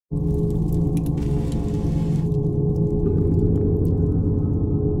Good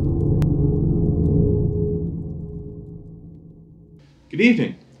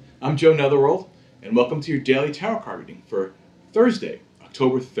evening. I'm Joe Netherworld, and welcome to your daily tarot card reading for Thursday,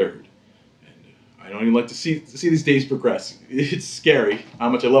 October 3rd. And I don't even like to see these days progress. It's scary how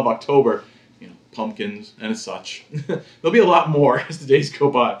much I love October, pumpkins and such. There'll be a lot more as the days go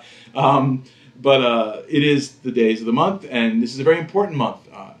by. But it is the days of the month, and this is a very important month.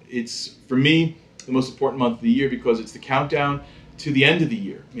 It's, for me, the most important month of the year because it's the countdown to the end of the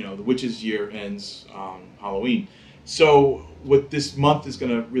year. The witch's year ends on Halloween. So what this month is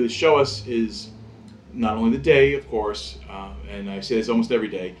going to really show us is not only the day, of course, and I say this almost every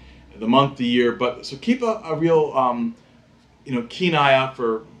day, the month, the year, but so keep a real keen eye out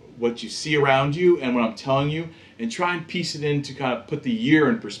for what you see around you and what I'm telling you, and try and piece it in to kind of put the year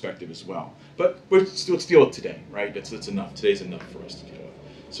in perspective as well. But let's deal with today, right? That's enough. Today's enough for us to deal with.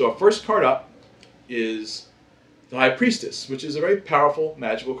 So our first card up is the High Priestess, which is a very powerful,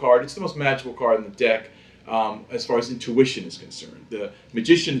 magical card. It's the most magical card in the deck. As far as intuition is concerned, the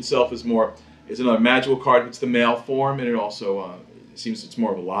Magician itself is another magical card. It's the male form, and it also seems it's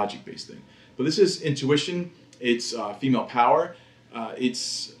more of a logic-based thing. But this is intuition. It's female power.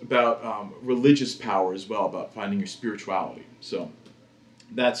 It's about religious power as well, about finding your spirituality. So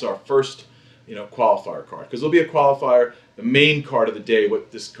that's our first, qualifier card. Because there'll be a qualifier. The main card of the day,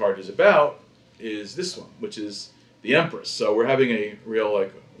 what this card is about, is this one, which is the Empress. So we're having a real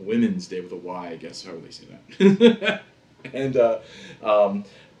Women's Day with a Y, I guess, however they say that. And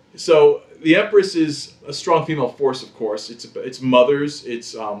so the Empress is a strong female force, of course. It's mothers.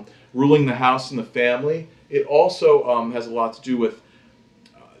 It's ruling the house and the family. It also has a lot to do with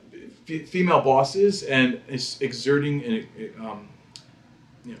female bosses and exerting and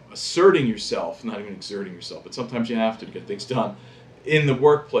asserting yourself. Not even exerting yourself, but sometimes you have to get things done in the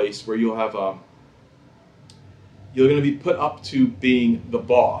workplace, where you'll have you're going to be put up to being the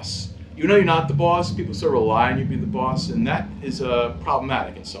boss. Even though you're not the boss, people sort of rely on you to be the boss, and that is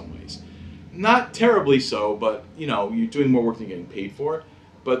problematic in some ways. Not terribly so, but you're doing more work than you're getting paid for.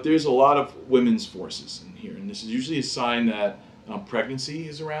 But there's a lot of women's forces in here, and this is usually a sign that pregnancy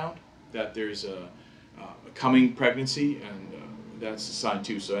is around, that there's a coming pregnancy, and that's a sign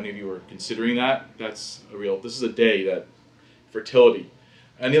too. So any of you are considering that, this is a day that fertility.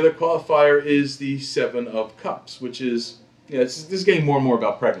 And the other qualifier is the Seven of Cups, which is, this is getting more and more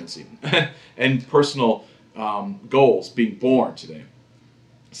about pregnancy and personal goals, being born today.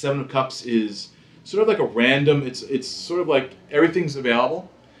 Seven of Cups is sort of like a random, it's sort of like everything's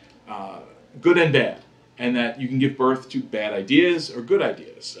available, good and bad, and that you can give birth to bad ideas or good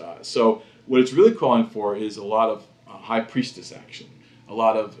ideas. So what it's really calling for is a lot of High Priestess action, a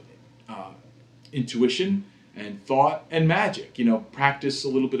lot of intuition and thought and magic. Practice a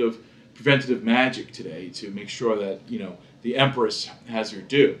little bit of preventative magic today to make sure that the Empress has her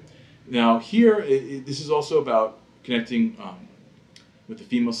due. Now here, this is also about connecting with the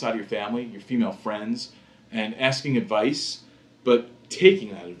female side of your family, your female friends, and asking advice, but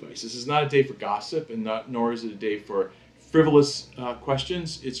taking that advice. This is not a day for gossip, and nor is it a day for frivolous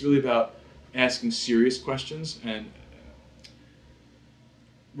questions. It's really about asking serious questions and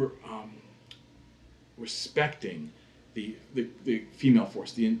respecting the female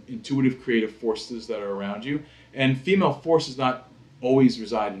force, the intuitive, creative forces that are around you. And female force does not always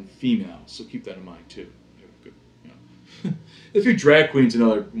reside in females, so keep that in mind too. Good, a few drag queens and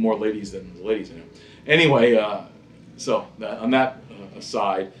other more ladies than the ladies I know. Anyway, so on that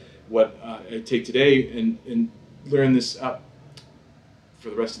aside, what I take today and learn this up for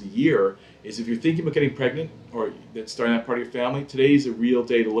the rest of the year is, if you're thinking about getting pregnant or that's starting that part of your family, today is a real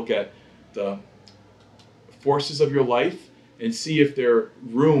day to look at the forces of your life and see if there's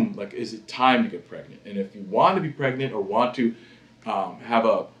room, is it time to get pregnant? And if you want to be pregnant or want to have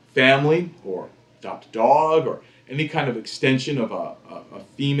a family or adopt a dog or any kind of extension of a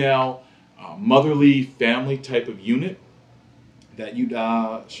female motherly family type of unit, that you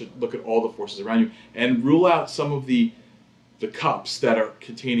should look at all the forces around you and rule out some of the cups that are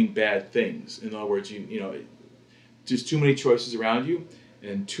containing bad things. In other words, there's too many choices around you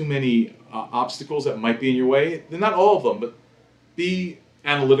and too many obstacles that might be in your way. They're not all of them, but be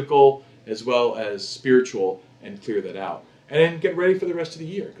analytical as well as spiritual and clear that out. And then get ready for the rest of the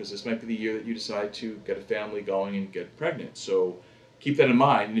year, because this might be the year that you decide to get a family going and get pregnant. So keep that in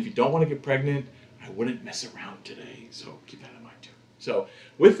mind. And if you don't want to get pregnant, I wouldn't mess around today. So keep that in mind too. So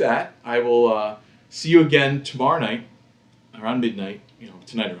with that, I will see you again tomorrow night around midnight.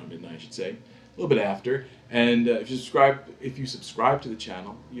 Tonight around midnight, I should say, a little bit after. And if you subscribe to the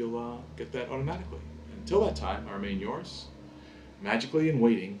channel, you'll get that automatically. Until that time, I remain yours, Magically in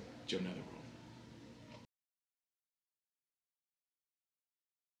waiting, Joe Netherworld.